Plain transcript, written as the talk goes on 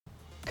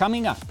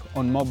Coming up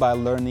on mobile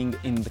learning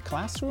in the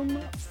classroom,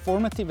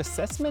 formative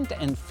assessment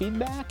and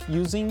feedback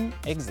using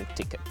exit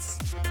tickets.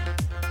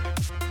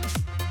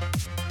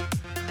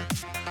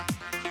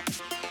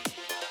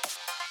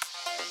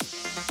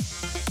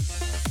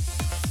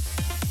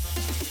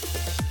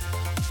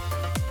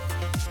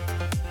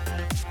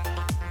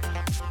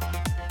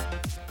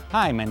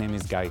 Hi, my name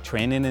is Guy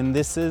Trainin and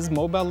this is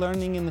Mobile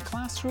Learning in the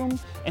Classroom,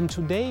 and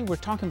today we're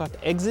talking about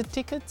exit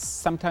tickets,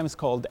 sometimes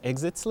called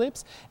exit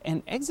slips.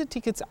 And exit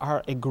tickets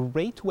are a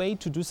great way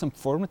to do some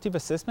formative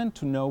assessment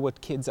to know what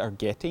kids are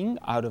getting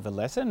out of a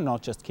lesson,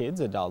 not just kids,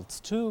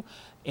 adults too.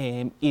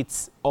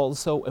 It's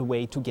also a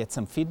way to get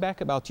some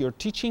feedback about your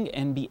teaching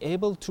and be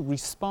able to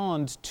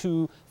respond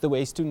to the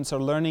way students are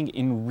learning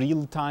in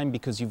real time,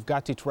 because you've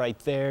got it right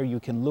there, you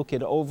can look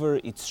it over,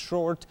 it's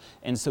short,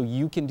 and so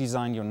you can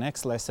design your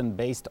next lesson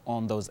based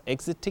on those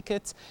exit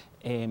tickets.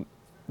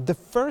 The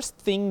first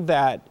thing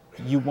that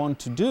you want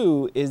to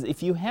do is,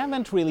 if you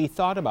haven't really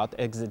thought about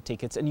exit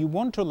tickets and you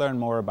want to learn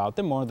more about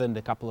them, more than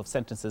the couple of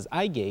sentences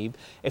I gave,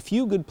 a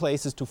few good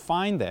places to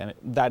find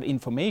that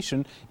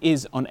information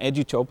is on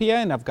Edutopia,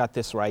 and I've got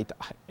this right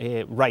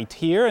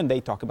here, and they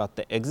talk about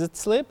the exit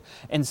slip.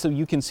 And so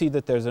you can see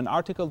that there's an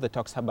article that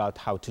talks about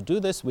how to do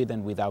this with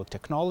and without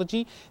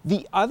technology.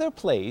 The other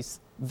place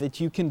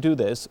that you can do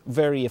this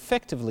very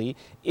effectively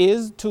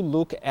is to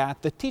look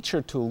at the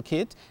Teacher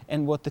Toolkit.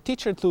 And what the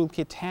Teacher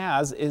Toolkit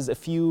has is a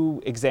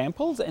few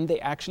examples, and they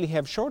actually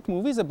have short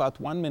movies about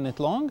 1 minute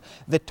long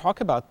that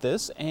talk about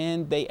this,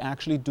 and they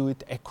actually do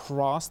it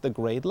across the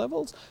grade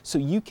levels. So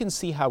you can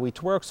see how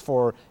it works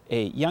for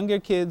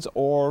younger kids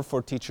or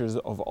for teachers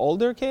of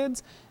older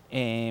kids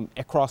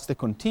across the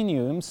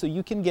continuum, so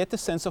you can get a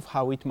sense of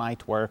how it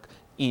might work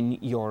in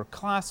your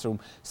classroom.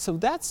 So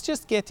that's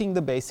just getting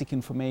the basic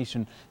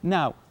information.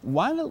 Now,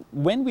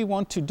 when we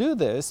want to do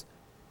this,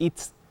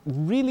 it's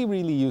really,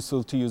 really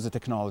useful to use a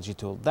technology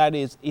tool. That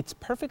is, it's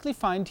perfectly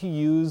fine to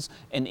use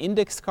an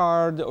index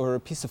card or a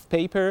piece of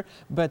paper,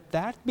 but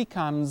that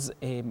becomes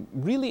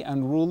really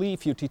unruly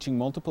if you're teaching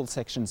multiple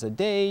sections a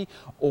day,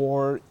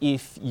 or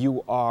if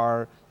you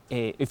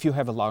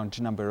have a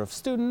large number of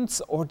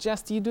students, or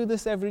just you do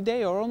this every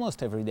day or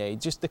almost every day.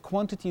 Just the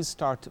quantities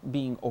start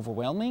being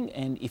overwhelming,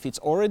 and if it's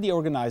already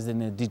organized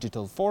in a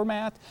digital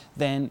format,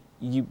 then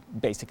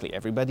basically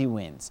everybody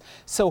wins.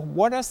 So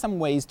what are some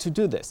ways to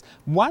do this?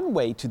 One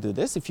way to do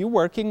this, if you're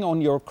working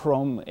on your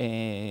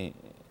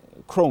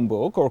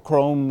Chromebook or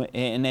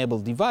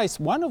Chrome-enabled device,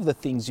 one of the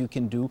things you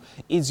can do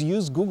is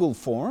use Google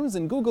Forms.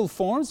 In Google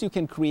Forms, you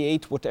can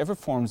create whatever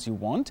forms you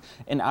want,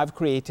 and I've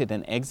created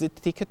an exit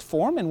ticket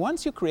form, and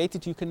once you create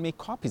it, you can make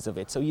copies of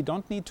it, so you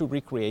don't need to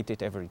recreate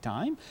it every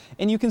time.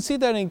 And you can see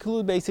that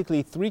include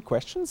basically 3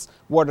 questions.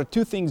 What are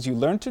 2 things you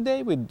learned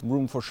today with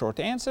room for short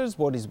answers?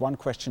 What is 1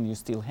 question you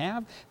still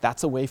have?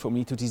 That's a way for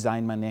me to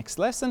design my next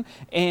lesson.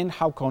 And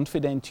how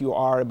confident you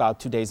are about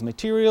today's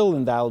material,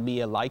 and that'll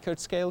be a Likert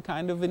scale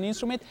kind of an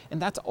instrument.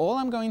 And that's all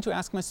I'm going to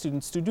ask my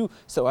students to do.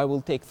 So I will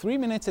take 3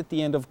 minutes at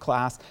the end of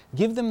class,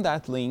 give them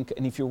that link,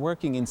 and if you're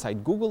working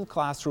inside Google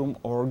Classroom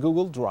or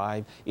Google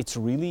Drive, it's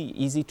really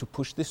easy to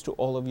push this to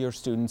all of your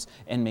students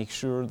and make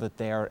sure that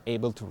they are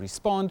able to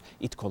respond.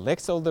 It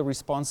collects all the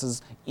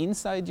responses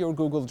inside your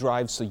Google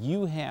Drive, so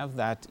you have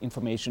that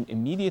information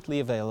immediately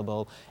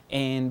available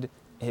and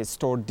is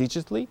stored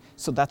digitally.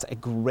 So that's a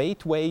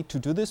great way to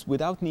do this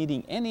without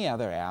needing any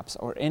other apps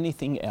or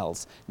anything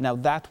else. Now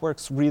that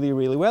works really,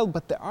 really well,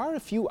 but there are a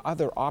few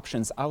other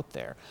options out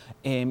there.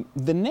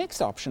 The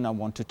next option I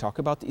want to talk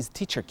about is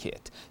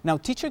TeacherKit. Now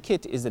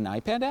TeacherKit is an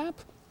iPad app,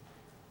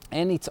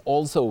 and it's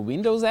also a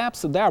Windows app,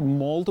 so there are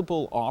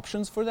multiple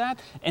options for that.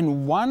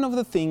 And one of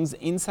the things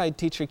inside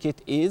TeacherKit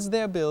is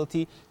the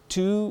ability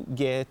to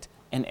get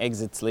an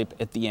exit slip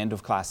at the end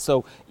of class.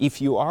 So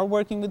if you are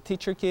working with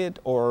TeacherKit,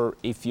 or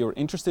if you're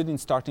interested in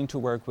starting to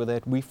work with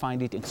it, we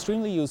find it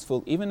extremely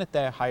useful, even at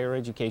the higher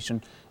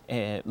education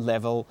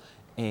level,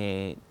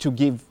 to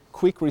give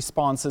quick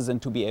responses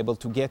and to be able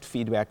to get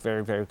feedback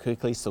very, very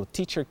quickly. So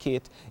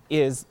TeacherKit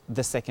is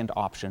the second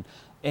option.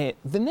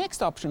 The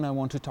next option I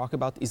want to talk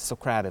about is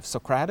Socrative.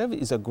 Socrative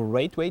is a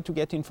great way to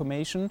get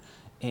information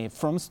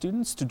from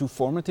students to do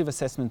formative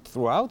assessment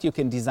throughout. You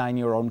can design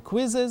your own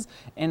quizzes,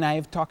 and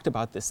I've talked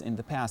about this in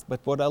the past,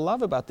 but what I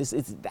love about this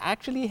is it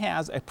actually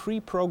has a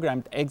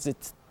pre-programmed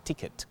exit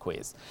ticket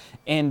quiz.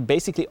 And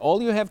basically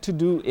all you have to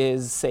do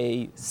is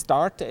say,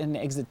 start an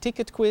exit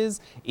ticket quiz.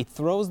 It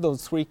throws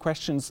those 3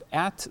 questions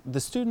at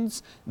the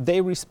students, they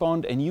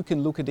respond, and you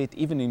can look at it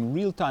even in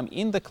real time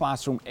in the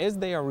classroom as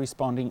they are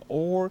responding,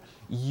 or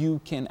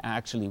you can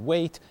actually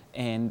wait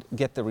and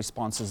get the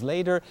responses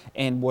later.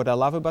 And what I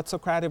love about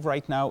Socrative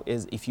right now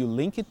is if you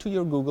link it to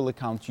your Google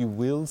account, you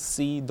will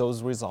see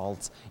those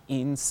results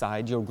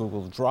inside your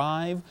Google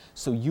Drive.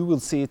 So you will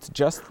see it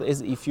just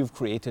as if you've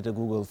created a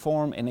Google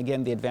form. And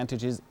again, the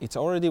advantage is it's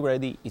already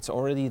ready, it's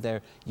already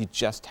there, you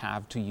just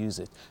have to use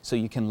it. So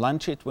you can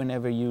launch it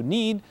whenever you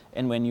need,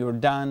 and when you're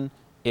done,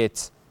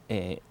 it's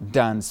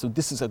done. So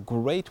this is a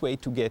great way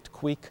to get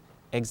quick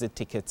exit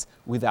tickets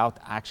without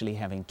actually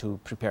having to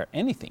prepare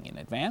anything in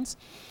advance.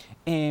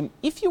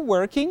 If you're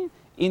working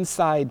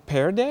inside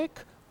Pear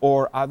Deck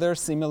or other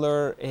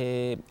similar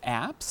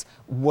apps,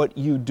 what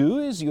you do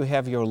is you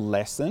have your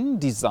lesson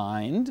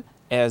designed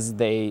as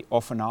they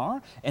often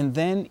are, and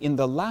then in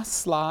the last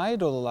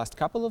slide or the last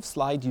couple of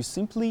slides, you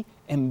simply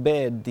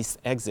embed this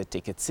exit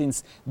ticket.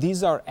 Since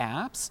these are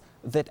apps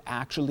that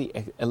actually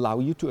allow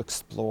you to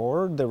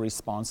explore the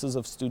responses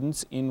of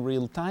students in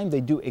real time,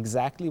 they do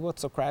exactly what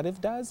Socrative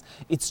does.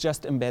 It's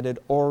just embedded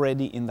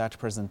already in that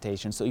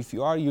presentation. So if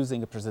you are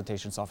using a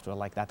presentation software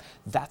like that,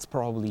 that's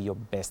probably your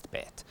best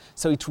bet.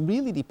 So it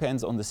really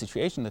depends on the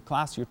situation, the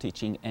class you're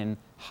teaching, and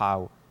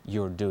how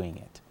you're doing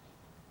it.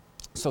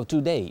 So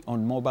today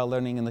on Mobile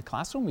Learning in the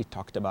Classroom, we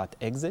talked about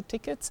exit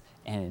tickets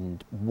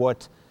and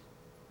what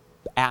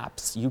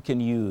apps you can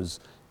use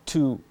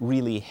to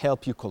really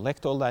help you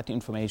collect all that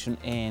information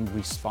and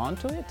respond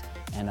to it.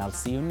 And I'll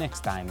see you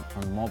next time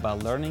on Mobile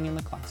Learning in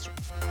the Classroom.